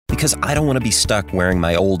Because I don't want to be stuck wearing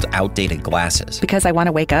my old, outdated glasses. Because I want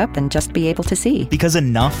to wake up and just be able to see. Because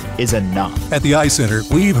enough is enough. At the Eye Center,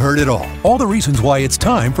 we've heard it all. All the reasons why it's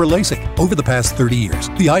time for LASIK. Over the past 30 years,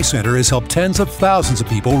 the Eye Center has helped tens of thousands of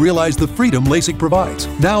people realize the freedom LASIK provides.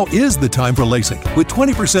 Now is the time for LASIK, with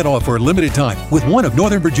 20% off for a limited time with one of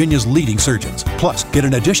Northern Virginia's leading surgeons. Plus, get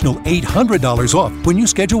an additional $800 off when you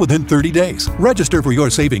schedule within 30 days. Register for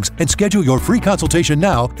your savings and schedule your free consultation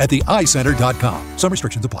now at theeyecenter.com. Some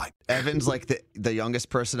restrictions apply. Evan's like the youngest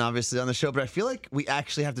person, obviously, on the show, but I feel like we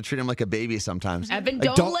actually have to treat him like a baby sometimes. Evan,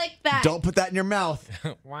 Like, don't lick that. Don't put that in your mouth.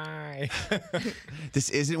 Why? This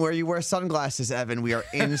isn't where you wear sunglasses, Evan. We are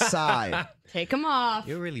inside. Take them off.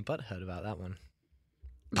 You're really butthurt about that one.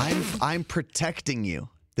 I'm protecting you.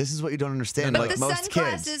 This is what you don't understand. But like the most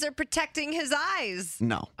sunglasses kids. are protecting his eyes.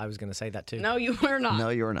 No. I was going to say that too. No, you were not. No,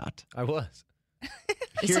 you're not. I was. Is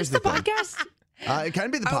Here's this the thing. podcast? It can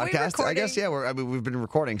be the Are we podcast. I guess, recording? yeah. We've been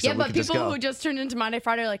recording, so Yeah, we but can just people go. who just turned into Monday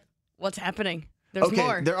Friday are like, what's happening? There's Okay,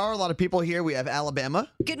 more. there are a lot of people here. We have Alabama,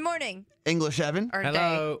 Good morning. English Evan. Or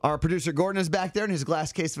Hello. Our producer Gordon is back there in his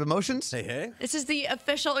glass case of emotions. Hey. This is the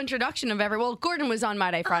official introduction of Well, Gordon was on My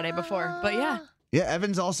Day Friday before, but yeah. Yeah,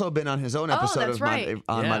 Evan's also been on his own episode that's of right.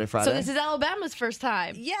 Monday Friday. So this is Alabama's first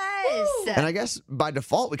time. Yes. And I guess by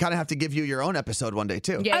default, we kind of have to give you your own episode one day,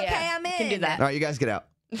 too. Yeah, Okay, yeah. I'm You can do in. that. All right, you guys get out.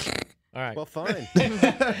 All right. Well, fine.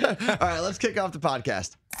 All right, let's kick off the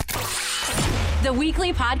podcast. The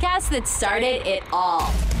weekly podcast that started it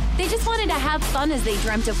all. They just wanted to have fun as they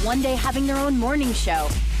dreamt of one day having their own morning show.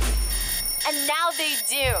 And now they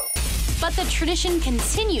do. But the tradition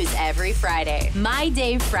continues every Friday. My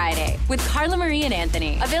Day Friday with Carla Marie and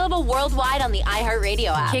Anthony. Available worldwide on the iHeartRadio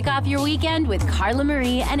app. Kick off your weekend with Carla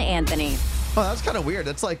Marie and Anthony. Oh, that's kind of weird.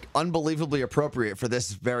 That's like unbelievably appropriate for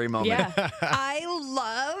this very moment. Yeah. I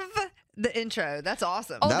love the intro. That's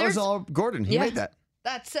awesome. Oh, That was there's- all Gordon. He Yeah. made that.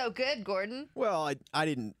 That's so good, Gordon. Well, I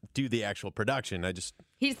didn't do the actual production. I just...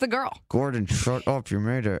 He's the girl. Gordon, shut up. You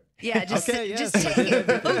made it. Yeah, just Okay, yeah. just take it.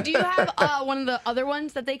 Oh, do you have one of the other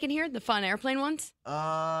ones that they can hear? The fun airplane ones? Do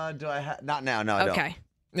I have? Not now. No, I Okay.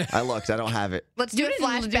 don't. I looked. I don't have it. Let's do You a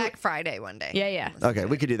didn't do flashback it. Friday one day. Yeah, yeah. Okay,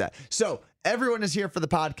 we could do that. So everyone is here for the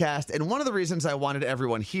podcast, and one of the reasons I wanted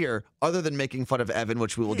everyone here, other than making fun of Evan,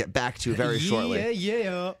 which we will get back to very shortly,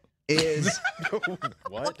 Yeah. is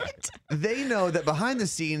What? they know that behind the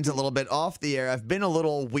scenes, a little bit off the air, I've been a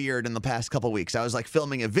little weird in the past couple weeks. I was like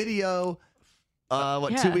filming a video, 2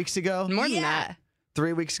 Yeah. weeks ago? More than Yeah. that.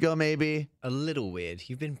 3 weeks ago, maybe. A little weird.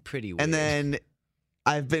 You've been pretty weird. And then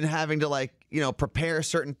I've been having to prepare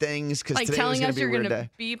certain things because Like today was telling going us to be a you're weird going day.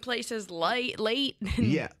 to be places late.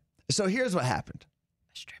 Yeah. So here's what happened.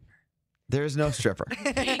 There's no stripper.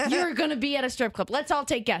 You're going to be at a strip club. Let's all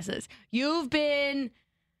take guesses. You've been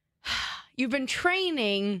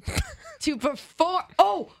training to perform.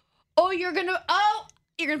 You're going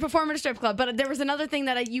to perform at a strip club. But there was another thing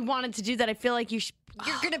that you wanted to do that I feel like you should.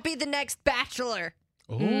 You're going to be the next bachelor.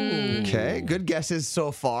 Ooh. Okay. Good guesses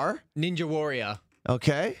so far. Ninja Warrior.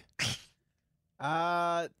 Okay.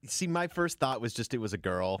 See, my first thought was just it was a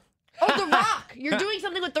girl. Oh, The Rock. You're doing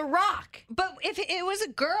something with The Rock. But if it was a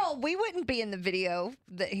girl, we wouldn't be in the video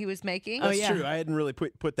that he was making. That's yeah. true. I hadn't really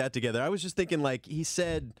put that together. I was just thinking, like, he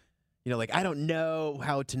said, I don't know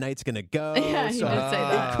how tonight's gonna go. Yeah, he did say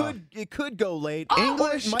that. It could go late. Oh,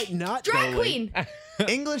 English? It might not Drag go late. queen.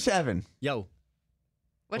 English Evan. Yo.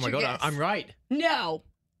 What's oh my your God, guess? I'm right. No.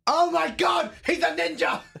 Oh my God, he's a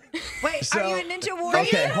ninja. Wait, So- are you a ninja warrior?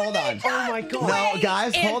 Okay, hold on. Oh my God. No,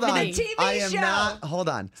 guys, hold on. Anthony. TV I am show. not. Hold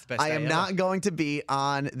on. best I day am ever. not going to be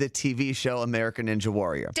on the TV show American Ninja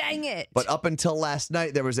Warrior. Dang it. But up until last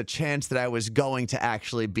night, there was a chance that I was going to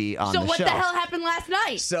actually be on So the what show. the hell happened last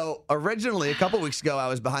night? So originally, a couple weeks ago, I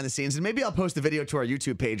was behind the scenes, and maybe I'll post a video to our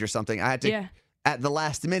YouTube page or something. I had to, Yeah. at the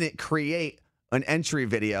last minute, create an entry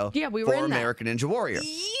video Yeah, we were for in that. American Ninja Warrior.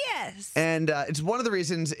 Yes. And it's one of the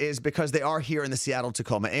reasons is because they are here in the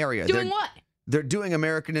Seattle-Tacoma area. Doing they're, what? They're doing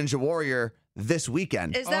American Ninja Warrior this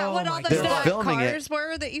weekend. Is that what all my the God. They're black filming it. cars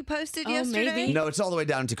were that you posted Oh, yesterday? maybe. No, it's all the way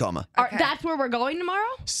down in Tacoma. Okay. That's where we're going tomorrow?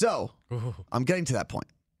 So I'm getting to that point.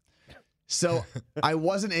 So I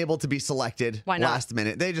wasn't able to be selected Why not? last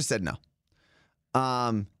minute. They just said no.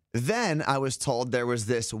 Then I was told there was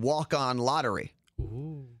this walk-on lottery.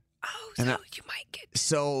 Oh, And so I- you might get.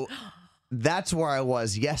 So that's where I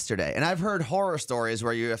was yesterday. And I've heard horror stories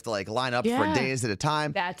where you have to like line up for Yeah. days at a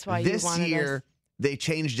time. That's why you this wanted year us. they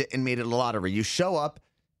changed it and made it a lottery. You show up,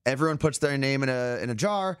 everyone puts their name in a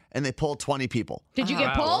jar, and they pull 20 people. Did you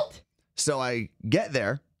get Wow. pulled? So I get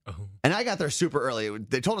there, and I got there super early.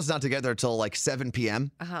 They told us not to get there till like 7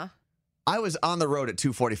 p.m. Uh huh. I was on the road at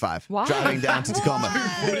 2:45 Why? driving down to Tacoma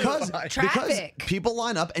because Traffic. people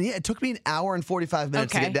line up, and it took me an hour and 45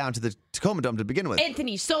 minutes to Okay. get down to the Tacoma Dome to begin with.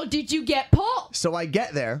 Anthony, so did you get pulled? So I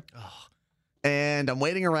get there, and I'm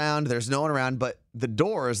waiting around. There's no one around, but the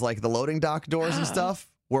doors, like the loading dock doors and stuff,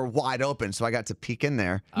 were wide open. So I got to peek in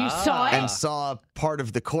there You saw it? and saw part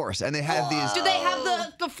of the course. And they had these. Do they have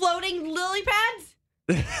the floating lily pads?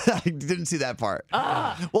 I didn't see that part.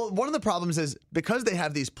 Well, one of the problems is because they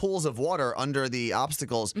have these pools of water under the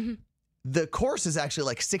obstacles, the course is actually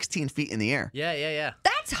like 16 feet in the air. Yeah.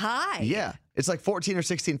 That's high. Yeah, it's like 14 or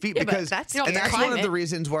 16 feet Yeah, but because that's and scary. that's one of Climate. the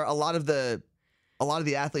reasons where a lot of the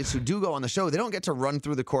athletes who do go on the show, they don't get to run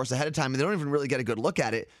through the course ahead of time, and they don't even really get a good look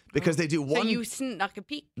at it because they do So one you snuck a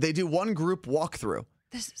peek. they do one group walkthrough.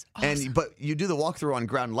 This is awesome. But you do the walkthrough on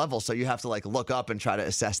ground level, so you have to like look up and try to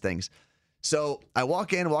assess things. So I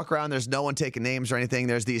walk in, walk around. There's no one taking names or anything.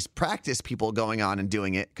 There's these practice people going on and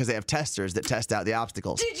doing it because they have testers that test out the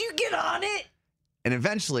obstacles. Did you get on it? And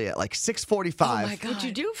eventually, at like 6:45, Oh my God. What'd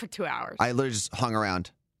you do for 2 hours? I literally just hung around,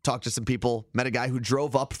 talked to some people, met a guy who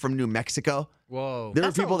drove up from New Mexico. Whoa. There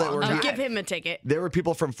That's a were people that long were. drive. Give him a ticket. There were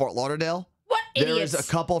people from Fort Lauderdale. What There idiots? was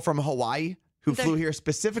a couple from Hawaii who flew here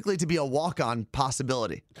specifically to be a walk-on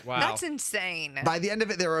possibility. Wow. That's insane. By the end of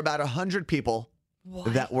it, there were about 100 people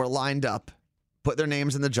that were lined up, put their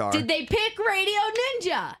names in the jar, Did they pick Radio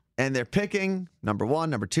Ninja? and they're picking number 1,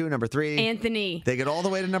 number 2, number 3. Anthony. They get all the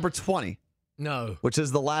way to number 20, No. which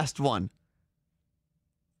is the last one.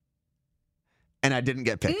 And I didn't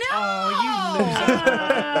get picked. No!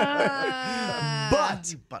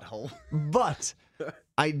 But Butthole. But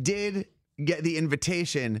I did get the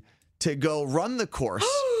invitation to go run the course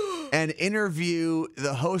and interview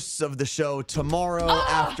the hosts of the show tomorrow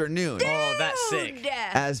afternoon Oh, that's sick.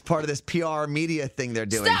 as part of this PR media thing they're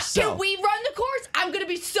doing. Stop. So Can we run the course? I'm going to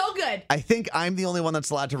be so good. I think I'm the only one that's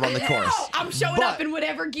allowed to run the course. No, I'm showing But up in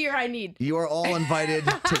whatever gear I need. you are all invited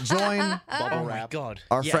to join. Oh my God.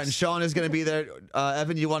 Our Yes. friend Sean is going to be there.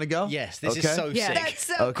 Evan, you want to go? Yes, this Okay. is so Yeah. sick. That's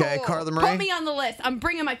so Okay, cool. Carla Put Marie. me on the list. I'm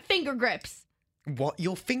bringing my finger grips What?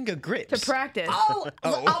 Your finger grips? to practice. Oh,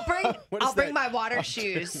 I'll bring What is I'll bring that? my water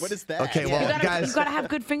shoes. What is that? Okay, you well, gotta, guys, you gotta have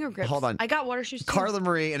good finger grips. hold on. I got water shoes too. Carla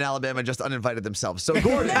Marie and Alabama just uninvited themselves. So,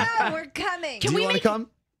 Gordon, No, we're coming. do you want to come?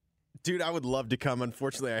 Dude, I would love to come.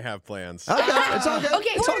 Unfortunately, I have plans. Okay, it's all good. Okay,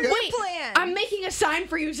 it's all good. wait. plan. I'm making a sign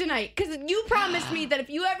for you tonight because you promised me that if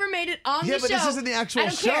you ever made it on Yeah, the but show, this isn't the actual I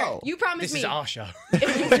don't care. show. You promised This me. is our show.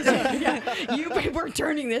 We're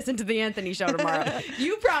turning this into the Anthony show tomorrow.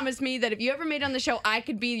 You promised me that if you ever made it on the show, I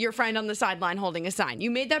could be your friend on the sideline holding a sign. You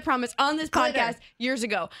made that promise on this Glitter. podcast years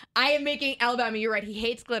ago. I am making Alabama, you're right, he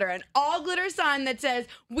hates glitter, an all glitter sign that says,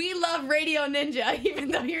 "We love Radio Ninja," even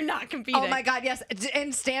though you're not competing. Oh my God, yes.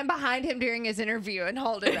 And stand behind him during his interview and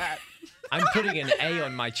hold it up. I'm putting an A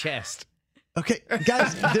on my chest. Okay,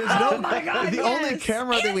 guys, there's no. my God, the only yes.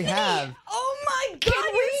 camera that we have. Oh my God,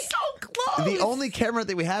 you're so close. The only camera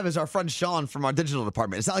that we have is our friend Sean from our digital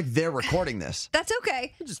department. It's not like they're recording this. That's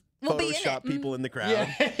okay. Just We'll be in Photoshop it. people in the crowd.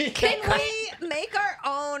 Can we make our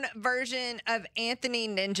own version of Anthony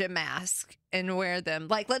Ninja mask and wear them?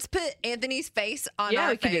 Like, let's put Anthony's face on Yeah, our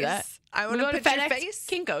we face. can do that. I We're want to going put to your FedEx face.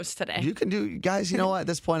 Kinko's today. You can do, guys. You know what? At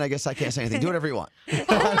this point, I guess I can't say anything. Do whatever you want. I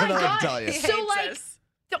Oh don't my know what God. to tell you. He So, hates like, us.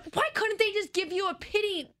 why couldn't they just give you a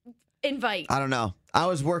pity invite? I don't know. I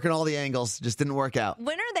was working all the angles, just didn't work out.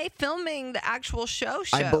 When are they filming the actual show?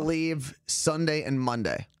 I believe Sunday and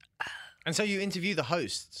Monday. And so you interview the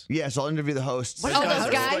hosts. Yes, I'll interview the hosts. What Oh, do those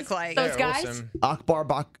those guys? look like? Those They're guys? awesome. Akbar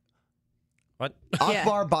What?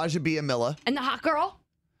 Bajabia Milla. And the hot girl?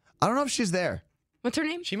 I don't know if she's there. What's her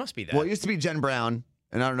name? She must be there. Well, it used to be Jen Brown,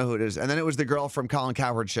 and I don't know who it is. And then it was the girl from Colin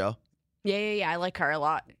Cowherd's show, Yeah. I like her a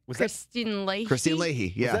lot. Was that- Christine Leahy? Christine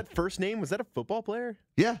Leahy. Yeah, Was that first name? Was that a football player?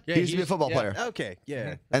 yeah. Yeah, he used to he be a was- football yeah. player. Okay,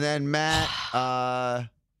 yeah. And then Matt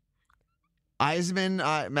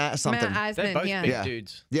Eisman, Matt something. Matt They're Eisman, both yeah. big Yeah.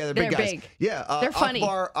 dudes. Yeah, they're big They're guys. big. Yeah, They're funny.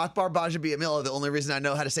 Akbar Bajabia Milla. The only reason I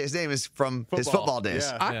know how to say his name is from his Football, football days.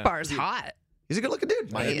 yeah. Akbar's hot. He's a good-looking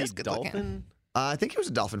dude. Miami is good looking. Dolphin. I think he was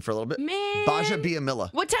a Dolphin for a little bit. Man. Bajabia Milla.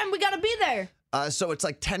 What time we got to be there? So it's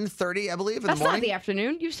like 10:30, I believe, in That's the not morning. the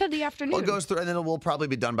afternoon. You said the afternoon. Well, it goes through, and then we'll probably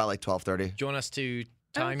be done by like 12:30. Do you want us to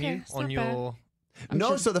time Okay, you it's on not your?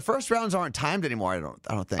 No, so the first rounds aren't timed anymore. I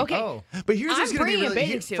don't think. Okay. Oh, But here's what's I'm going to be bringing a really.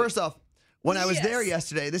 bathing suit. First off, when I was there Yes.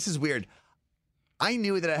 yesterday, this is weird. I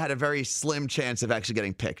knew that I had a very slim chance of actually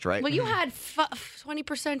getting picked, right? Well, you had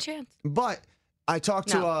 20% chance. But I talked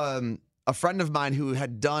to No. a friend of mine who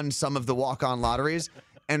had done some of the walk-on lotteries,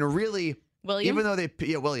 and really, William? even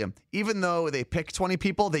though they pick 20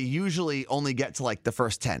 people, they usually only get to like the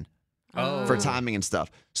first 10. for timing and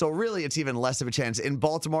stuff. So really, it's even less of a chance. In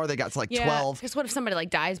Baltimore, they got to like 12. Because what if somebody like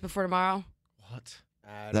dies before tomorrow? What?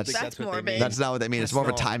 I don't That's- think That's what they morbid. mean. That's not what they mean. It's more of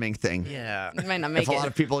a timing thing. Yeah. You might not make If a lot it.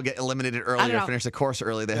 of people get eliminated I early don't or know. finish the course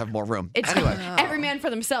early, they have more room. It's Anyway. every man for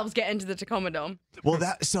themselves get into the Tacoma Dome. Well,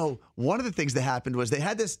 so one of the things that happened was they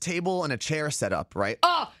had this table and a chair set up, right?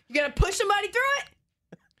 Oh, you gotta push somebody through it?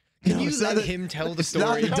 Can No, you it's not let the- him tell the it's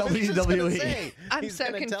not story? the I was just gonna WWE. say, I'm he's so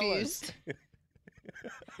gonna tell us. confused.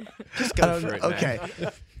 Just go for it, man. Okay.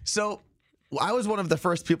 So I was one of the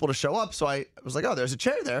first people to show up, so I was like, oh, there's a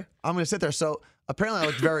chair there. I'm going to sit there. So apparently I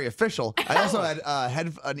looked very official. I also had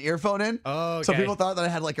an earphone in. Oh, So okay. people thought that I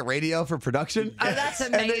had like a radio for production. Oh, that's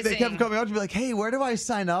And they kept amazing. coming up to be like, hey, where do I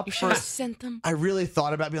sign up for? Sent them. I really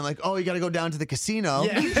thought about being like, oh, you got to go down to the casino.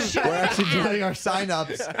 Yeah. You We're actually doing our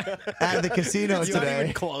sign-ups at the casino You're not today.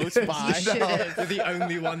 even close by. You're the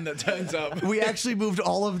only one that turns up. We actually moved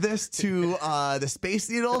all of this to the Space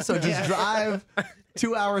Needle, so just drive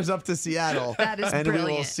 2 hours up to Seattle, That is and we will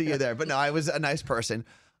brilliant. see you there. But no, I was a nice person.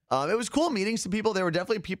 It was cool meeting some people. There were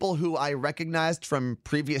definitely people who I recognized from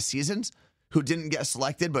previous seasons who didn't get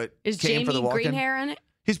selected, but Is came Jamie for the walk-in. Green hair in it?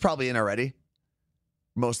 He's probably in already,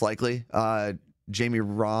 most likely. Jamie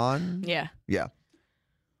Ron. Yeah. Yeah.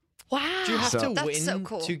 Wow. Do you have So- to That's win so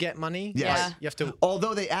cool. to get money? Yes. Yeah. You have to.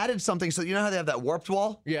 Although they added something, so you know how they have that warped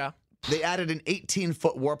wall? Yeah. They added an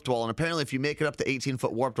 18-foot warped wall, and apparently if you make it up to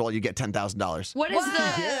 18-foot warped wall, you get $10,000. What is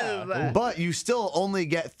the? Whoa. But you still only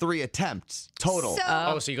get 3 attempts total. So,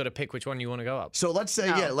 Oh, so you got to pick which one you want to go up. So let's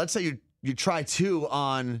say, let's say you try 2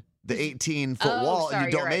 on the 18-foot Oh, wall and sorry,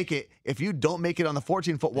 you don't you're right. make it. If you don't make it on the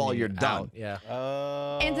 14-foot wall, you're done. Out, yeah.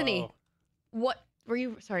 Anthony, what were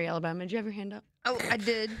you? Sorry, Alabama. Did you have your hand up? oh, I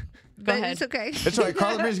did. Go But ahead. it's okay. It's all right.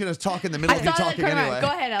 Carla Marie's going to talk in the middle I of you thought that. talking Come on. anyway. Go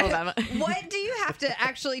ahead, Alabama. What do you have to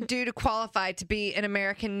actually do to qualify to be an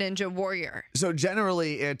American Ninja Warrior? So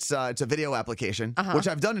generally, it's a video application, which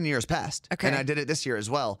I've done in years past, Okay. and I did it this year as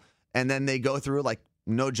well. And then they go through like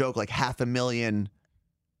no joke, like 500,000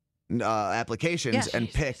 applications Yeah. and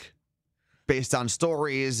pick based on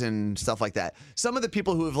stories and stuff like that. Some of the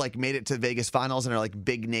people who have like made it to Vegas finals and are like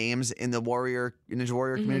big names in the Ninja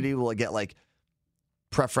Warrior community will get like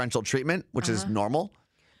preferential treatment, which is normal.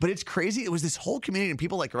 But it's crazy. It was this whole community and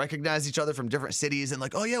people like recognize each other from different cities and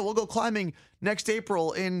like, oh yeah, we'll go climbing next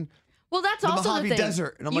April in Well, that's the also Mojave the thing.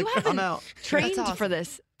 Desert. And I'm you like, haven't I'm out. trained That's awesome. for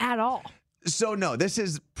this at all. So no, this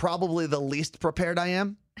is probably the least prepared I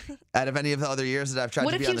am out of any of the other years that I've tried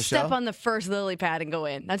What to if be on you the step show. on the first lily pad and go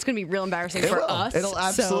in? That's going to be real embarrassing It for will. us. It'll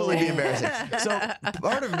absolutely so- be embarrassing. So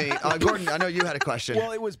part of me, Gordon, I know you had a question.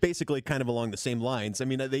 Well, it was basically kind of along the same lines. I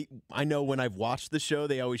mean, I know when I've watched the show,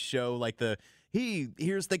 they always show like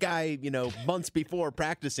here's the guy, months before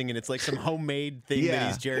practicing, and it's like some homemade thing Yeah. that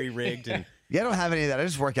he's jerry rigged. And Yeah, I don't have any of that. I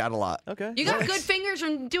just work out a lot. okay, You got good fingers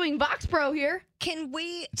from doing Box Pro here. Can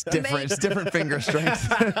we It's different. It's different finger strength.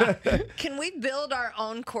 Can we build our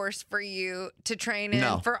own course for you to train in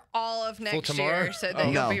No. for all of next tomorrow? year so that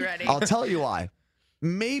no, you'll be ready? I'll tell you why.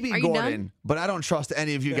 Maybe Are you Gordon, done? but I don't trust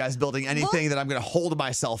any of you guys building anything that I'm going to hold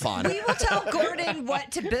myself on. We will tell Gordon what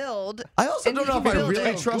to build. I also and don't he know if can I build really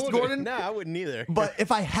it. trust Gordon. No, I wouldn't either. But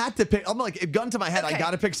if I had to pick, I'm like, gun to my head, I Okay.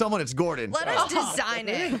 got to pick someone. It's Gordon. Let us design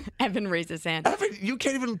it. Evan raised his hand. Evan, you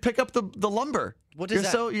can't even pick up the lumber. What is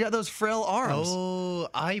that? You got those frail arms. Oh,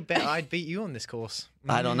 I bet I'd beat you on this course.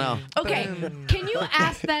 I don't know. Okay, can you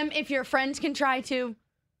ask them if your friends can try to?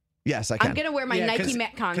 Yes, I can. I'm going to wear my Nike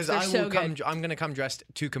Metcons. Because They're I so will good. come. I'm going to come dressed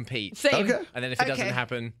to compete. Same. Okay. And then if it doesn't Okay.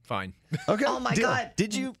 happen, fine. Okay. Oh my deal. God.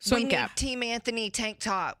 Did you? We Swim need cap. Team Anthony tank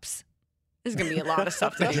tops. This is going to be a lot of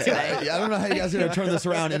stuff to do today. Yeah, I don't know how you guys are going to turn this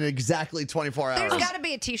around in exactly 24 hours. There's got to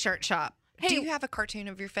be a t-shirt shop. Hey. Do you have a cartoon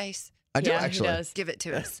of your face? I do Yeah, he actually. does. Give it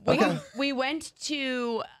to us. We went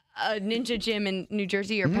to a ninja gym in New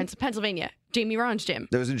Jersey or Pennsylvania, Jamie Ron's gym.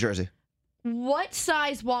 That was in Jersey. What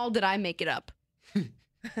size wall did I make it up?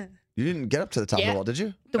 You didn't get up to the top of Yeah. the wall, did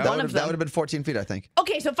you? The that one would of have, that them. would have been 14 feet, I think.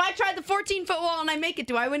 Okay, so if I tried the 14-foot wall and I make it,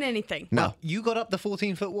 do I win anything? No. You got up the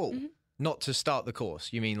 14-foot wall, not to start the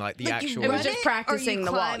course. You mean like the Like you actual? It was Run just it, or practicing you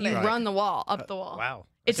the wall. climb You it? run the wall, up the wall. Wow.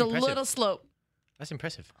 It's That's a impressive. little slope. That's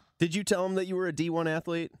impressive. Did you tell him that you were a D1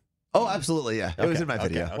 athlete? Oh, okay. Yeah. It was in my okay,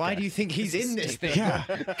 video. okay. Why do you think he's in this thing? Yeah.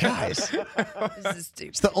 Guys, This is stupid.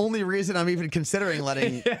 it's the only reason I'm even considering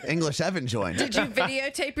letting English Evan join. Did you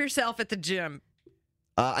videotape yourself at the gym?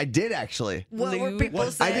 I did actually. What were people I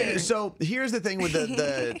saying? did. So here's the thing with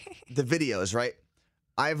the videos, right?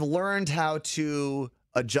 I've learned how to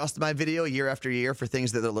adjust my video year after year for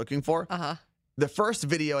things that they're looking for. Uh-huh. The first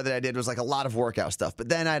video that I did was like a lot of workout stuff. But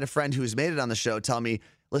then I had a friend who's made it on the show tell me,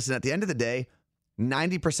 listen, at the end of the day,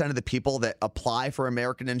 90% of the people that apply for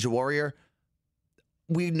American Ninja Warrior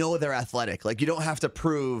we know they're athletic. Like, you don't have to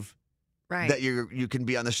prove Right. that you can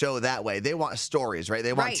be on the show that way. They want stories, right?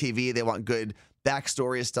 They want Right. TV. They want good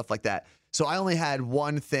backstories, stuff like that. So I only had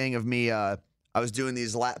one thing of me. I was doing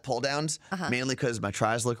these lat pull downs mainly because my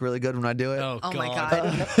tries look really good when I do it. Oh my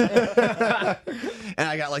God. And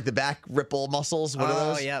I got like the back ripple muscles. What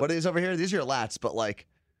are those? Yeah. What are these over here? These are your lats, but like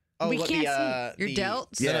We what, can't Your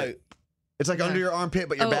delts? Yeah. No, it's like under your armpit,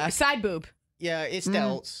 but your Oh, back. side boob. yeah, it's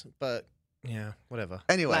delts, but yeah, whatever.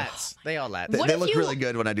 Anyway. Lats. They are lats. What They if look you- really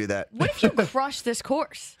good when I do that. What if you crush this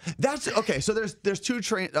course? That's okay. So there's two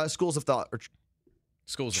schools of thought, or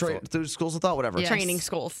Schools of thought. there's schools of thought, whatever. Yeah. Training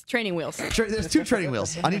schools, training wheels. There's two training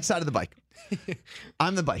wheels on each side of the bike.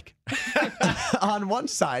 I'm the bike. On one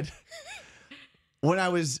side, when I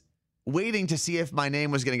was waiting to see if my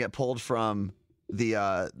name was going to get pulled from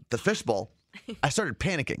the fishbowl, I started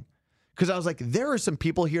panicking because I was like, there are some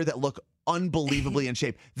people here that look unbelievably in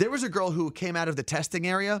shape. There was a girl who came out of the testing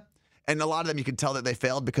area, and a lot of them you could tell that they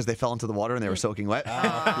failed because they fell into the water and they were soaking wet.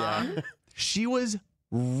 She was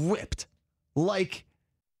ripped. Like,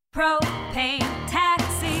 Propane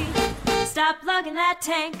Taxi. Stop lugging that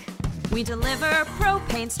tank. We deliver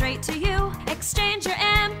propane straight to you. Exchange your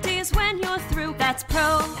empties when you're through. That's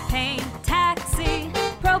Propane Taxi.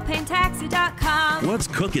 PropaneTaxi.com. What's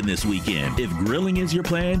cooking this weekend? If grilling is your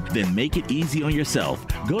plan, then make it easy on yourself.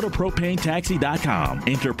 Go to PropaneTaxi.com.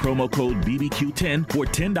 Enter promo code BBQ10 for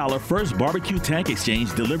 $10 first barbecue tank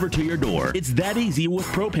exchange delivered to your door. It's that easy with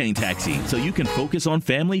Propane Taxi, so you can focus on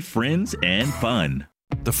family, friends, and fun.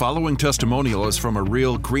 The following testimonial is from a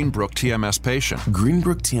real Greenbrook TMS patient.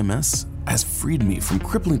 Greenbrook TMS has freed me from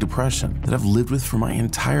crippling depression that I've lived with for my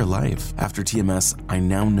entire life. After TMS, I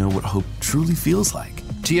now know what hope truly feels like.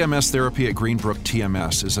 TMS therapy at Greenbrook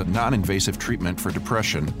TMS is a non-invasive treatment for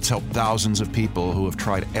depression. It's helped thousands of people who have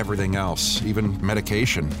tried everything else, even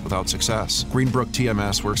medication, without success. Greenbrook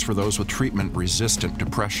TMS works for those with treatment-resistant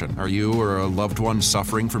depression. Are you or a loved one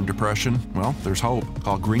suffering from depression? Well, there's hope.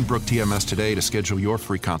 Call Greenbrook TMS today to schedule your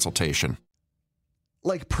free consultation.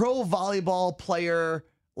 Like pro volleyball player,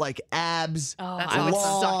 like abs. Oh, That's I would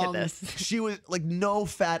long. suck at this. She was like no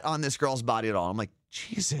fat on this girl's body at all. I'm like,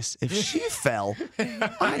 Jesus, if she fell,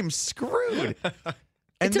 I'm screwed.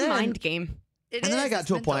 It's a mind game. And then I got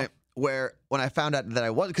to a point where when I found out that I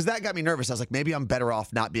was, because that got me nervous. I was like, maybe I'm better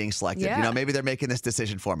off not being selected. Yeah. You know, maybe they're making this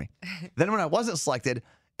decision for me. Then when I wasn't selected,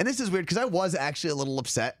 and this is weird because I was actually a little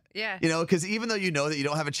upset. Yeah. You know, because even though you know that you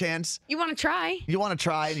don't have a chance, You want to try? you want to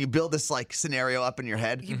try and you build this like scenario up in your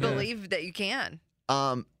head. You believe that you can.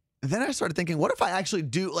 Then I started thinking, what if I actually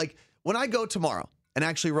do, like, when I go tomorrow and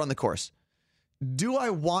actually run the course, do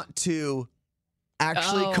I want to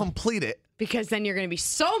actually complete it? Because then you're going to be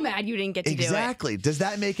so mad you didn't get to Exactly. Does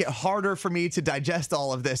that make it harder for me to digest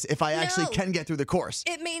all of this if I actually No. can get through the course?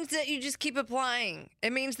 It means that you just keep applying.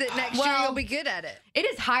 It means that next year Well, you'll be good at it. do it.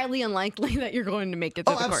 It is highly unlikely that you're going to make it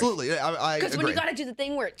through Oh, the course. absolutely. I Because when agree. you got to do the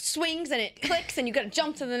thing where it swings and it clicks and you got to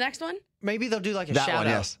jump to the next one. Maybe they'll do like a That shout one,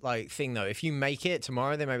 out yes. like thing though. If you make it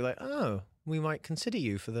tomorrow, they may be like, oh, we might consider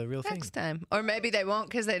you for the real thing. Next time. Or maybe they won't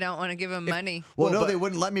because they don't want to give them money. Well, no, but- they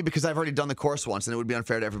wouldn't let me because I've already done the course once and it would be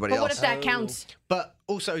unfair to everybody But else. what if that counts? But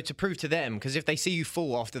also to prove to them, because if they see you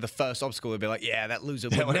fall after the first obstacle, they'll be like, yeah, that loser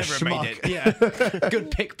would what a never have made it. Yeah. Good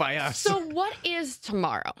pick by us. So what is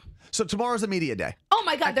tomorrow? So tomorrow's a media day. Oh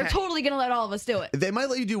my God, they're Okay. totally going to let all of us do it. They might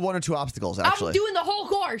let you do one or two obstacles, actually. I'm doing the whole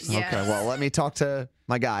course. Yeah. Okay, well, let me talk to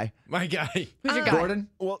my guy. My guy. Who's your guy? Gordon?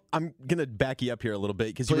 Well, I'm going to back you up here a little bit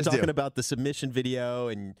because you were Please do. talking about the submission video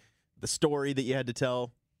and the story that you had to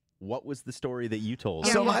tell. What was the story that you told?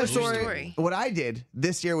 Yeah, So what my was your story, story? what I did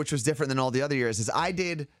this year, which was different than all the other years, is I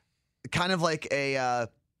did kind of like a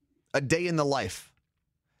day in the life.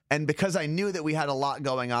 And because I knew that we had a lot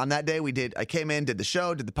going on that day, I came in, did the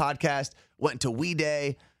show, did the podcast, went to We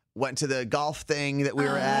Day, went to the golf thing that we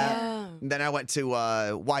were at. Then I went to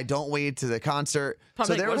Why Don't We, to the concert.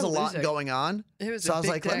 Probably so there like, was a what a lot loser. going on. It was so a I was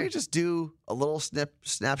big like, let day. me just do a little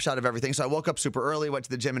snapshot of everything. So I woke up super early, went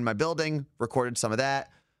to the gym in my building, recorded some of that.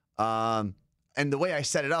 And the way I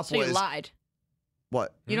set it up So was you lied.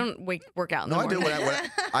 what? You don't work out in No, the I do. morning.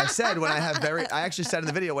 I said when I have I actually said in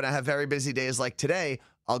the video, when I have very busy days like today,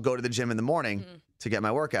 I'll go to the gym in the morning to get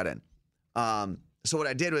my workout in. So what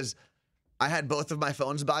I did was I had both of my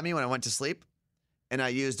phones by me when I went to sleep, and I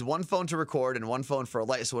used one phone to record and one phone for a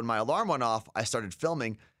light. So when my alarm went off, I started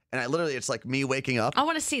filming, and it's like me waking up. I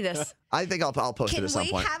want to see this. I think I'll post it Can at some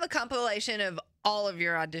we point. have a compilation of all of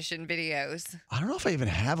your audition videos? I don't know if I even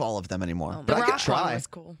have all of them anymore, Oh, but The I could rock try. one was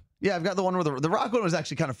cool. Yeah, I've got the one where the Rock one was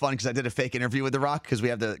actually kind of fun because I did a fake interview with the Rock because we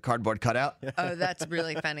have the cardboard cutout. Oh, that's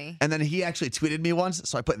really funny. And then he actually tweeted me once,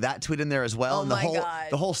 so I put that tweet in there as well. Oh and my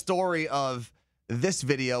God. the whole story of this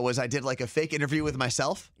video was I did like a fake interview with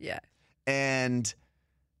myself. Yeah. And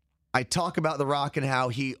I talk about The Rock and how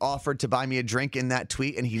he offered to buy me a drink in that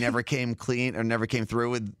tweet, and he never came clean or never came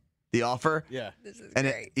through with the offer. Yeah. This is And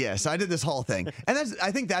great. so I did this whole thing. And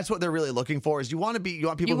I think that's what they're really looking for is you want people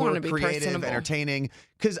who are creative, personable. entertaining,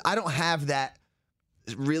 because I don't have that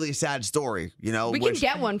really sad story, We can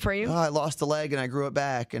get one for you. Oh, I lost a leg and I grew it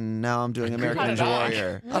back, and now I'm doing American Ninja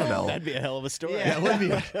Warrior. I don't know. That'd be a hell of a story. Yeah, it would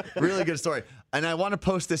be a really good story. And I want to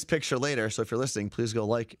post this picture later, so if you're listening, please go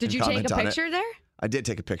like Did and you comment take a on picture it. there? I did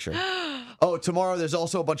take a picture. Oh, tomorrow there's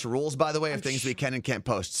also a bunch of rules, by the way, of things we can and can't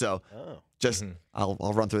post. So just I'll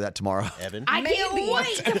run through that tomorrow. Evan? I can't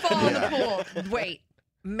wait to fall in the pool. Wait.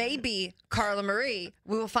 Maybe Carla Marie,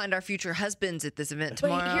 we will find our future husbands at this event But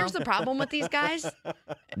tomorrow. here's the problem with these guys.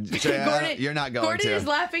 You're not going Gordon to. is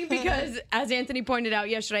laughing because, as Anthony pointed out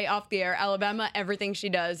yesterday off the air, Alabama, everything she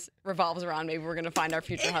does revolves around maybe we're going to find our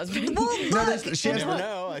future husband. Well, look, You never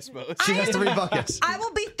know, I suppose. She has 3 buckets. I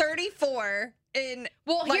will be 34 in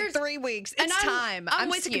like here's- 3 weeks. and It's I'm- time. I'm I'm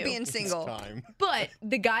with sick you. of being single. Time. But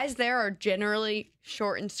the guys there are generally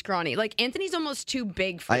short and scrawny. Like, Anthony's almost too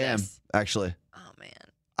big for I this. am, actually. Oh, man.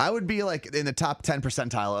 I would be like in the top 10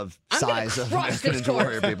 percentile of I'm gonna size of crush American this Ninja course.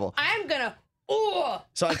 Warrior people. I'm going to, oh,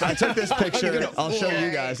 So I took this picture. I'll show you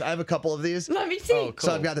guys. I have a couple of these. let me see. Oh, cool.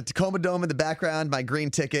 So I've got the Tacoma Dome in the background, my green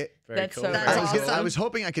ticket. Very That's cool. so That's awesome. I was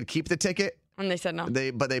hoping I could keep the ticket. And they said no.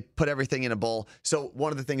 But they put everything in a bowl. So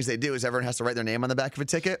one of the things they do is everyone has to write their name on the back of a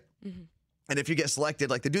ticket. Mm-hmm. And if you get selected,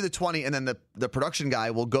 like they do the 20, and then the production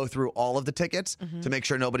guy will go through all of the tickets to make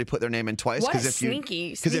sure nobody put their name in twice. What a if you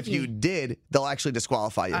sneaky. if you did, they'll actually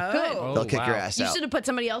disqualify you. Good. They'll kick your wow. ass You out. should have put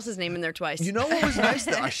somebody else's name in there twice. You know what was nice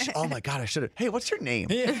though? Oh my god, I should have. Hey, what's your name?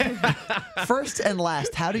 First and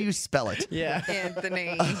last. How do you spell it? Yeah.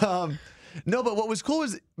 Anthony. No, but what was cool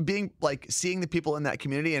was being like seeing the people in that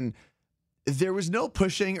community, and there was no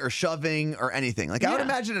pushing or shoving or anything. Like I would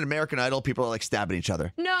imagine in American Idol, people are like stabbing each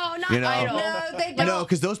other. No, not You know? Idol. No, they don't. No,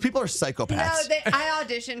 because those people are No, psychopaths. I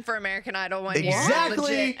auditioned for American Idol one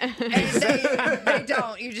Exactly. year. Legit. And they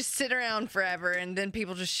don't. You just sit around forever, and then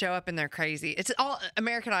people just show up and they're crazy. It's all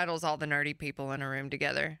American Idol is all the nerdy people in a room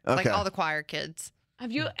together, like Okay. all the choir kids.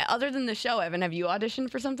 Have you, other than the show, Evan, have you auditioned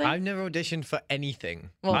for something? I've never auditioned for anything.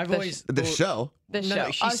 Well, I've the always The thought- show. the No, show.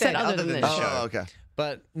 she I said other than the show. Oh, okay.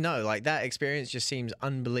 But no, like that experience just seems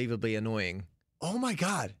unbelievably annoying. Oh my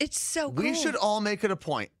god. It's so cool. We should all make it a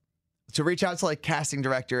point to reach out to like casting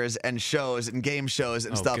directors and shows and game shows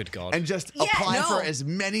and Oh, stuff, good God. and just Yeah, apply no. for as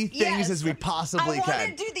many things Yes. as we I possibly want can.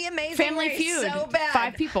 to do the Amazing Family Race Feud. so bad.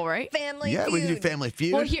 5 people, right? Family Yeah, Feud. we can do Family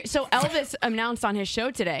Feud. Well, so Elvis announced on his show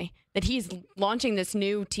today that he's launching this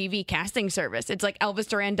new TV casting service. It's like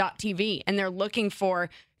ElvisDuran.tv, and they're looking for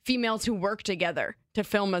females who work together to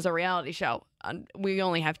film as a reality show. We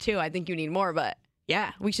only have 2. I think you need more, but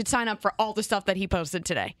yeah, we should sign up for all the stuff that he posted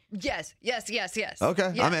today. Yes, yes, yes, yes.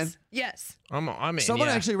 Okay, yes. I'm in. Yes. I'm in. Someone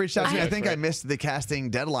yeah. actually reached out to me. I Go think for I it. missed the casting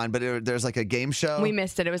deadline, but there's like a game show. We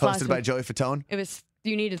missed it. It was hosted last by week. Joey Fatone. It was,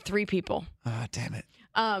 you needed 3 people. Ah, damn it.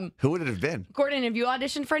 Who would it have been? Gordon, have you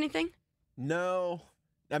auditioned for anything? No.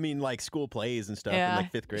 I mean, like school plays and stuff Yeah, in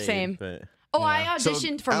like 5th grade. same. But Oh, I So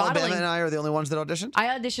auditioned for Alabama modeling. and I are the only ones that auditioned I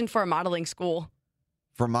auditioned for a modeling school.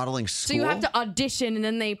 for modeling school. So you have to audition, and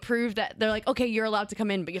then they prove that they're like, okay, you're allowed to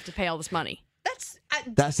come in, but you have to pay all this money. That's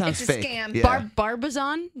That sounds it's a fake. scam. Yeah.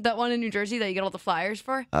 Barbizon, that one in New Jersey that you get all the flyers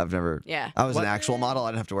for. I've never. Yeah. I was an What? actual model. I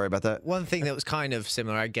didn't have to worry about that. One thing that was kind of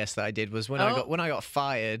similar, I guess, that I did was when I got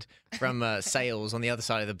fired from sales on the other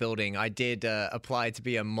side of the building, I did apply to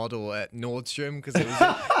be a model at Nordstrom because it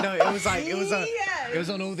was it was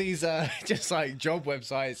on all these just like job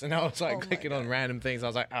websites, and I was like clicking on random things. I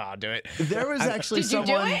was like, oh, I'll do it. There was actually Did you do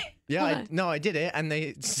someone. it? Yeah, I did it, and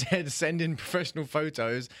they said send in professional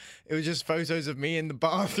photos. It was just photos of me in the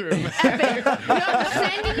bathroom. No,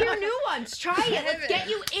 send in your new ones. Try it. Let's get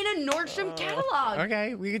you in a Nordstrom catalog.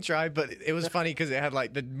 Okay, we could try, but it was funny because it had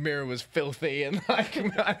like the mirror was filthy, and like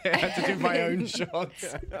I had to do my own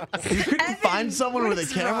shots. You couldn't find someone with a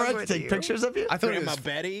what's camera wrong to with take you? pictures of you. I thought it Grandma was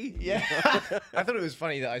Betty. yeah. I thought it was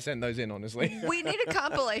funny that I sent those in. Honestly, We need a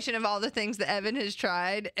compilation of all the things that Evan has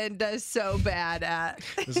tried and does so bad at.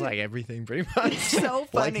 it's like everything pretty much. So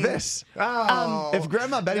Like funny. this. Oh, If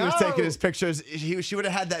Grandma Betty was no. taking his pictures, she would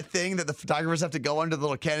have had that thing that the photographers have to go under the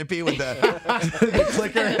little canopy with the, the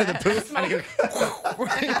clicker and the poof.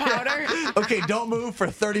 Powder. Okay, don't move for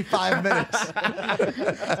 35 minutes.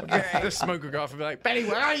 The smoke would go off and be like, Betty,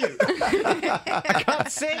 where are you? I can't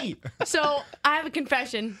see. So I have a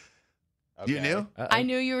confession. You knew? I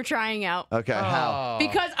knew you were trying out Okay, how?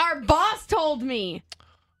 because our boss told me.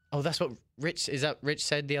 Oh, that's what Rich? Is that Rich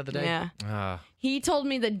said the other day? Yeah. Ah. He told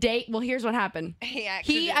me the date. Well, here's what happened.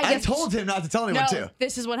 I told him not to tell anyone too.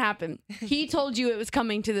 This is what happened. He told you it was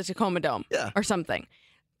coming to the Tacoma Dome or something.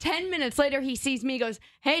 10 minutes later, he sees me, goes,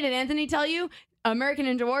 hey, did Anthony tell you? American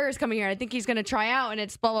Ninja Warrior is coming here. I think he's going to try out, and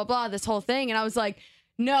it's blah, blah, blah, this whole thing. And I was like,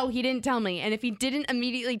 no, he didn't tell me. And if he didn't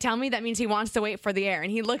immediately tell me, that means he wants to wait for the air.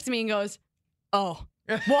 And he looks at me and goes, oh.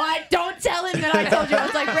 What? Don't tell him that I told you. I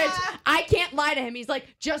was like, Rich, I can't lie to him. He's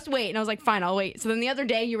like, just wait. And I was like, fine, I'll wait. So then the other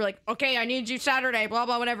day you were like, okay, I need you Saturday, blah,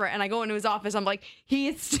 blah, whatever. And I go into his office. I'm like, he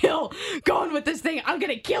is still going with this thing. I'm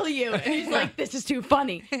going to kill you. And he's like, this is too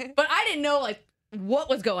funny. But I didn't know like what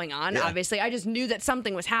was going on, obviously. I just knew that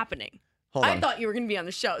something was happening. I thought you were going to be on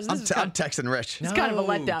the show. So I'm texting Rich. It's kind of a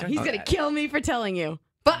letdown. He's going to kill me for telling you.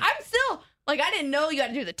 But I'm still... Like, I didn't know you got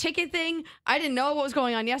to do the ticket thing. I didn't know what was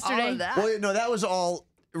going on yesterday. All of that. Well, no, that was all.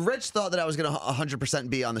 Rich thought that I was going to 100%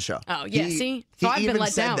 be on the show. Oh, yeah, see? So I've been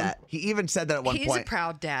let down. He even said that at one point. He's a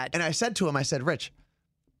proud dad. And I said to him, I said, Rich,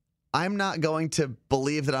 I'm not going to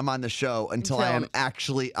believe that I'm on the show until I am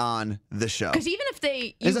actually on the show. Because even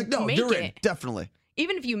if He's like, no, you're in, definitely.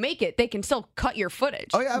 Even if you make it, they can still cut your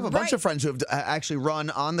footage. Oh, yeah, I have a bunch of friends who have actually run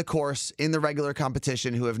on the course in the regular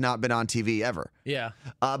competition who have not been on TV ever. Yeah.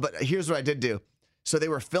 But here's what I did do. So they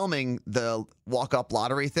were filming the walk-up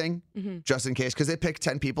lottery thing just in case, because they pick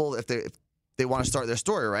 10 people if they want to start their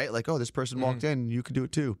story, right? Like, oh, this person walked in, you can do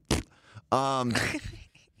it too.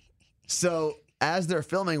 So as they're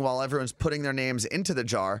filming while everyone's putting their names into the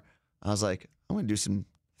jar, I was like, I'm going to do some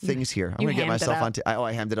things here. I'm going to get myself on.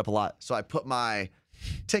 I hammed it up a lot. So I put my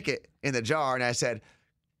ticket in the jar and I said,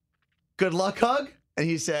 good luck, hug. And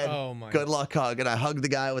he said, good luck, hug. And I hugged the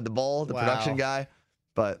guy with the bowl, the production guy.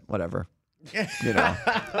 But whatever. You know.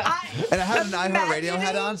 And I had an iHeartRadio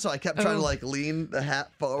hat on, so I kept trying to like lean the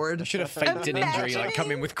hat forward. I should have faked an injury, like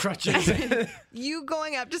coming with crutches. You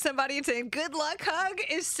going up to somebody and saying, good luck, hug,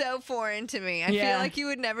 is so foreign to me. I feel like you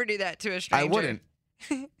would never do that to a stranger. I wouldn't.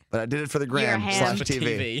 But I did it for the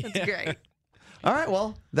gram/TV. That's great. All right,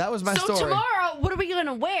 well, that was my story. So tomorrow, what are we going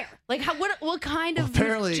to wear? Like, what kind of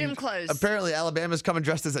gym clothes? Apparently, Alabama's coming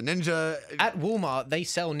dressed as a ninja. At Walmart, they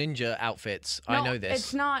sell ninja outfits. No, I know this.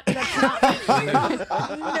 It's not. That's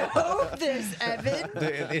not. know this, Evan.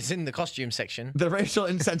 It's in the costume section. The racial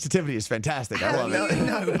insensitivity is fantastic. I love it.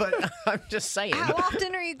 No, but I'm just saying. How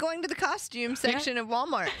often are you going to the costume section of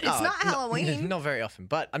Walmart? It's not Halloween. Not very often,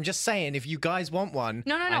 but I'm just saying, if you guys want one,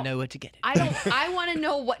 No. I know where to get it. I want to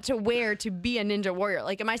know what to wear to be a Ninja Warrior.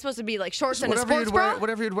 Like, am I supposed to be like shorts and a sports bra?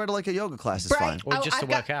 Whatever you'd wear to like a yoga class is fine. Or just to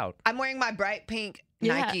work out. I'm wearing my bright pink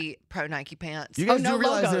Nike Pro Nike pants. You guys do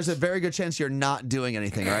realize there's a very good chance you're not doing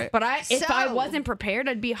anything, right? But if I wasn't prepared,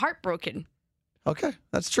 I'd be heartbroken. Okay,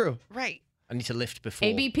 that's true. Right. I need to lift before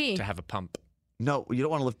ABP. to have a pump. No, you don't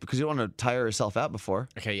want to lift because you don't want to tire yourself out before.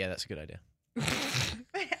 Okay, yeah, that's a good idea.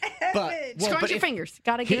 Scrunch your fingers.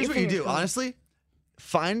 Gotta get Here's your what you fingers do. going. Honestly,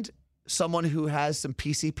 find someone who has some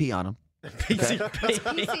PCP on them.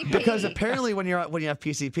 PCP. Because apparently when you have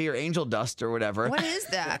PCP or angel dust or whatever, What is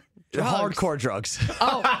that? hardcore drugs.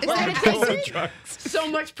 Oh, Is that a PCP? so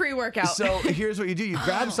much pre-workout. So here's what you do: you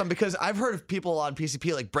grab some because I've heard of people on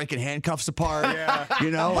PCP like breaking handcuffs apart. Yeah.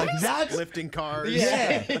 You know, like that's lifting cars.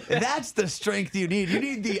 Yeah, that's the strength you need. You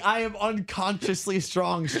need the I am unconsciously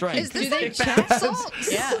strong strength. Is this like bath salts?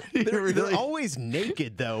 Yeah. They're always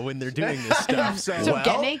naked though when they're doing this stuff. So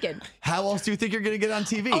get naked. How else do you think you're going to get on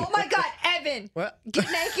TV? Oh my God, Evan! What? Get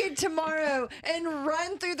naked tomorrow and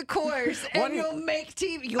run through the course, and you'll make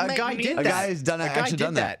TV. You'll make guy did A that. guy has done actually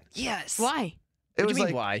done that. Yes. Why? It What was do you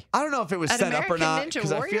mean, like, why? I don't know if it was An set up or American not Ninja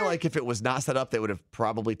because I feel Warrior? like if it was not set up, they would have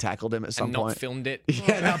probably tackled him at some And point. not filmed it.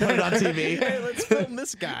 Yeah, not put it on TV. Hey, let's film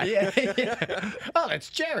this guy. Yeah. Oh, that's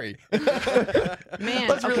Jerry. Man,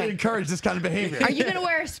 Let's really okay. encourage this kind of behavior. Are you gonna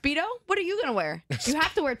wear a Speedo? What are you gonna wear? You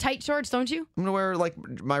have to wear tight shorts, don't you? I'm gonna wear like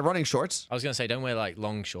my running shorts. I was going to say, don't wear like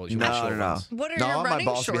long shorts. You No, wear short no. ones. What are No, your I want my running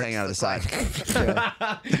balls to be shorts hanging out of the look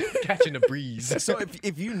side. like? Catching a breeze. So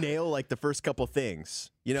if you nail like the first couple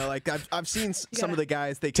things, you know, like I've seen some of the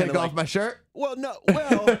guys they Take kinda, off like, my shirt. Well, no.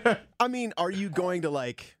 Well, I mean, are you going to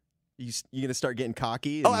like you gonna start getting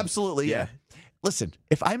cocky? Oh, absolutely. Yeah. Listen,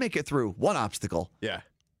 if I make it through one obstacle, Yeah.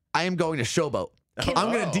 I am going to showboat.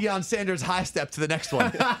 I'm going to Deion Sanders high step to the next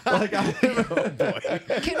one. Like, Oh boy.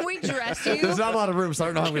 Can we dress you? there's not a lot of room, so I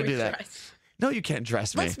don't know how I'm going to do that. No, you can't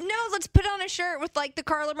dress me. Let's put on a shirt with like the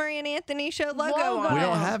Carla Murray and Anthony Show logo on We it.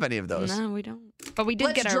 don't have any of those. No, we don't. But we did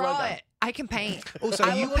Let's get our draw logo. it. I can paint. Also,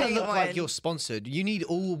 I you will want to paint look like one. you're sponsored. You need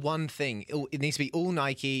all one thing. It needs to be all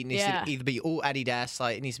Nike. It needs Yeah. to either be all Adidas.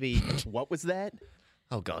 Like it needs to be. What was that?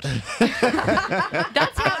 Oh, God.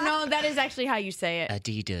 That's how. No, that is actually how you say it.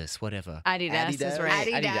 Adidas, whatever. Adidas is right.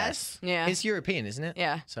 Adidas. Yeah. It's European, isn't it?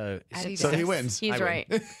 Yeah. So, So he wins. He's right.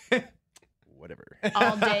 Whatever.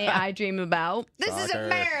 All day I dream about This is Soccer.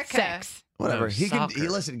 America. sex. Whatever. No, He can. soccer.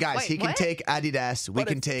 Listen, guys. Wait, he can what? take Adidas. We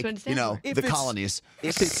can take, That's what it you know, stands the for. If it's- colonies.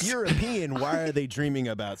 If it's European, why are they dreaming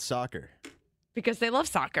about soccer? Because they love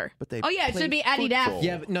soccer. But they oh yeah, it play should be Adidas. football.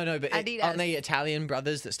 Yeah, but no, but Adidas. aren't they Italian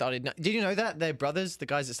brothers that started? Did you know that they're brothers? The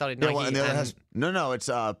guys that started Yeah, Nike. well, and the other and- has no. It's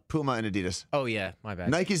Puma and Adidas. Oh yeah, my bad.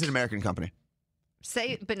 Nike's an American company,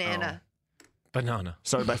 Say banana. Banana.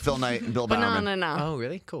 started by Phil Knight and Bill Bowerman. Banana now. Oh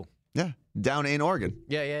really? Cool. Yeah, down in Oregon.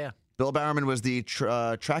 Yeah. Bill Bowerman was the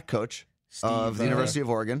track coach of the University of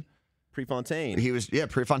Oregon. Prefontaine. He was,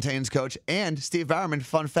 Prefontaine's coach. And Steve Bowerman,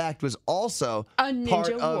 fun fact, was also A ninja part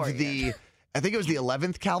of warrior. the, I think it was the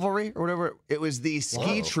 11th Cavalry or whatever. It was the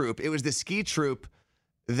ski troop. It was the ski troop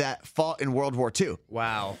that fought in World War II.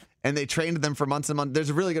 Wow. And they trained them for months and months. There's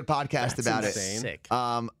a really good podcast about insane. it. Sick.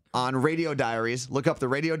 On Radio Diaries. Look up the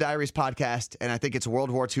Radio Diaries podcast, and I think it's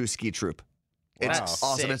World War II ski troop. It's Wow.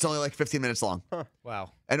 awesome. Sick. It's only like 15 minutes long.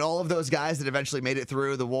 Wow. And all of those guys that eventually made it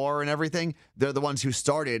through the war and everything, they're the ones who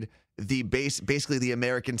started the basically the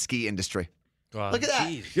American ski industry. Wow. Look at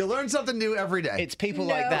that. You learn something new every day. It's people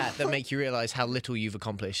like that that make you realize how little you've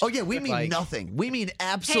accomplished. Oh, yeah, we mean Like, nothing. We mean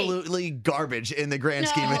absolutely garbage in the grand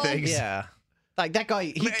scheme of things. Yeah. Like that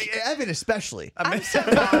guy. Evan especially. I'm so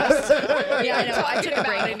lost. Yeah, I know. I took a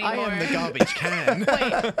break. I am the garbage can.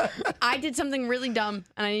 Wait, I did something really dumb,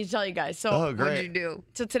 and I need to tell you guys. So, Oh, great. What'd you do?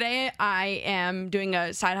 so today I am doing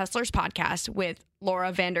a Side Hustlers podcast with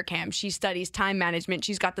Laura Vanderkam. She studies time management.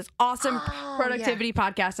 She's got this awesome productivity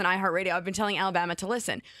podcast on iHeartRadio. I've been telling Alabama to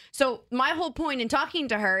listen. So my whole point in talking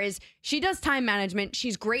to her is she does time management.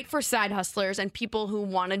 She's great for side hustlers and people who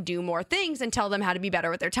want to do more things and tell them how to be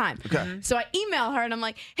better with their time. Okay. So I email her and I'm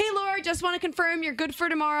like, hey, Laura, just want to confirm you're good for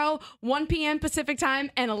tomorrow, 1 p.m. Pacific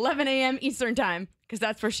time and 11 a.m. Eastern time. Because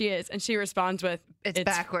that's where she is. And she responds with, It's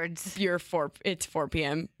backwards. It's 4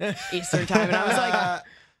 p.m. Eastern time. And I was like,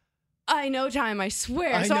 I know time, I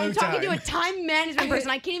swear. I So I'm know talking to time. a time management person.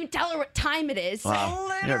 I can't even tell her what time it is. Wow.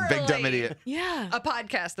 You're a big dumb idiot. Yeah, A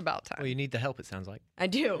podcast about time. Well, you need the help, it sounds like. I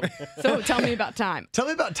do. So tell me about time. Tell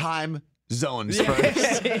me about time zones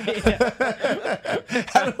first.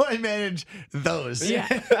 How do I manage those? Yeah,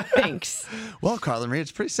 thanks. Well, Carla Marie,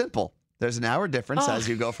 it's pretty simple. There's an hour difference as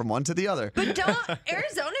you go from one to the other. But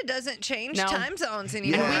Arizona doesn't change No. time zones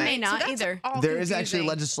anymore. And we may right? not So that's either. all There is actually confusing.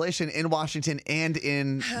 legislation in Washington and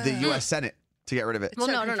in the U.S. Senate to get rid of it. Well,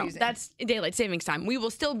 So no. confusing. That's daylight savings time. We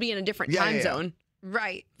will still be in a different Yeah, time yeah, yeah. zone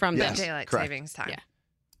right from Yes. this. daylight correct. savings time. Yeah.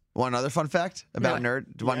 One other fun fact about nerd.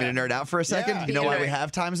 Do you want me to nerd out for a second? Yeah. You know why we Yeah.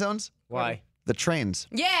 have time zones? Why? The trains.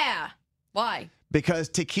 Yeah. Why? Because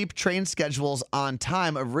to keep train schedules on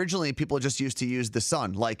time, originally people just used to use the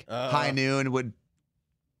sun. Like high noon would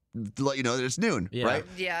let you know that it's noon, Yeah. right?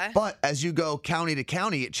 Yeah. But as you go county to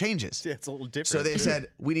county, it changes. Yeah, it's a little different. So they said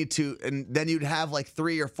we need to, and then you'd have like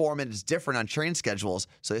 3 or 4 minutes different on train schedules.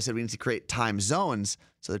 So they said we need to create time zones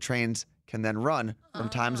so the trains can then run from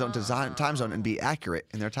time zone to time zone and be accurate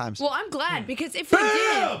in their times. Well, I'm glad because if we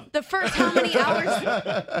did the first how many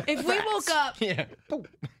hours, if we woke up, Yeah.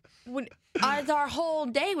 our whole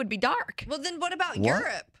day would be dark. Well, then what about What?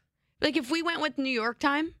 Europe? Like if we went with New York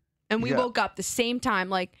time and we Yeah. woke up the same time,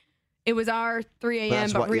 like it was our 3 a.m.,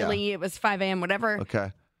 that's but what- yeah. really it was 5 a.m., whatever.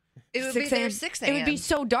 Okay. It would be 6 there a.m. 6 a.m. It would be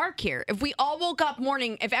so dark here. If we all woke up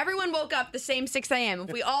if everyone woke up the same 6 a.m.,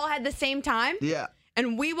 if we all had the same time, Yeah.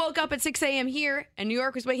 and we woke up at 6 a.m. here, and New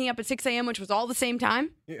York was waking up at 6 a.m., which was all the same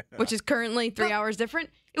time, which is currently 3 hours different,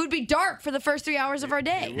 it would be dark for the first 3 hours of our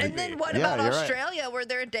day. And then what Yeah, about you're right. Australia where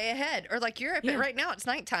they're a day ahead? Or like Europe, Yeah. right now it's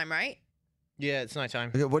nighttime, right? Yeah, it's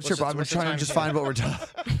nighttime. Okay, what's your problem? I'm what's the trying to time just zone? find what we're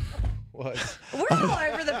talking. What? We're all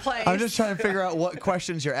over the place. I'm just trying to figure out what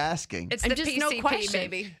questions you're asking. It's And the just PCP, no question.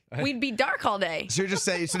 baby. We'd be dark all day. So you're just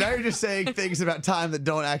saying. So now you're just saying things about time that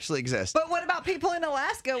don't actually exist. But what about people in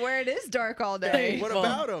Alaska where it is dark all day? What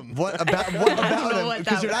about them? What about know them? what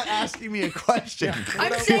Because that you're not asking me a question. I'm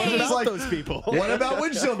What saying, about like- those people? What about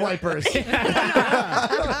windshield wipers? They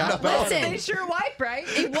listen, sure wipe, right?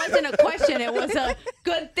 it wasn't a question. It was a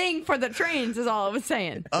good thing for the trains, is all I was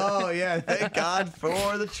saying. Oh yeah, thank God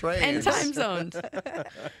for the trains. And time zones.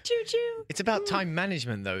 Choo choo. It's about time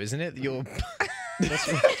management, though, isn't it? You're.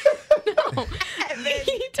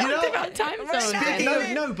 He talked about time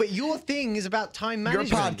zones. No, but your thing is about time Your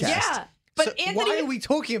management. podcast. Yeah. But So Anthony, why are we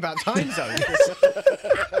talking about time zones?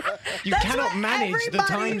 You cannot manage the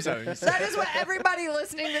time zones. That is what everybody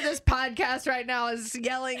listening to this podcast right now is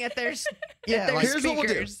yelling at their Yeah, at their like- Here's what we'll do.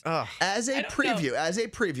 speakers. Oh, As a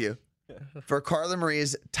preview, for Carla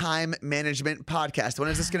Marie's time management podcast. When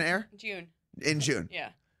is this going to air? June. In June. Yeah.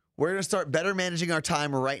 We're going to start better managing our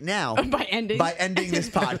time right now. By ending this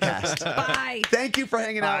podcast. Bye. Thank you for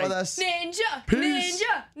hanging out with us. Ninja. Peace.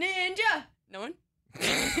 Ninja. No one?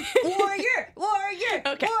 Warrior.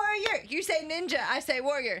 Okay. Warrior. You say ninja. I say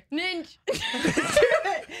warrior. Ninja. Do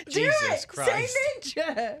it. Jesus Christ. Say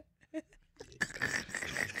ninja.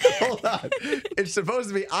 Hold on. It's supposed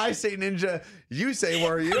to be I say ninja, you say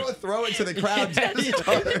warrior. You don't throw it to the crowd.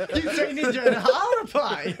 You say ninja and I'll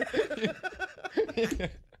reply.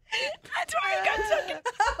 That's why I got so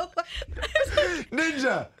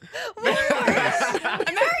Ninja.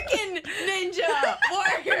 American Ninja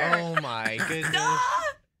Warrior. Oh my goodness.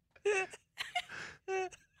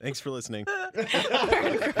 Thanks for listening.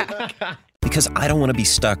 Because I don't want to be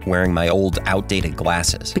stuck wearing my old, outdated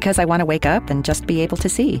glasses. Because I want to wake up and just be able to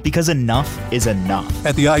see. Because enough is enough.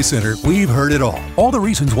 At the Eye Center, we've heard it all the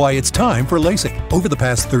reasons why it's time for LASIK. Over the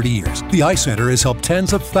past 30 years, the Eye Center has helped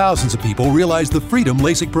tens of thousands of people realize the freedom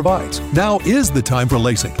LASIK provides. Now is the time for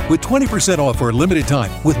LASIK, with 20% off for a limited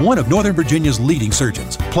time with one of Northern Virginia's leading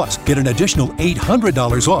surgeons. Plus, get an additional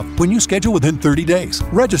 $800 off when you schedule within 30 days.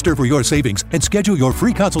 Register for your savings and schedule your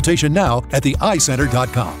free consultation now at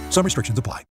theeyecenter.com. Some restrictions apply.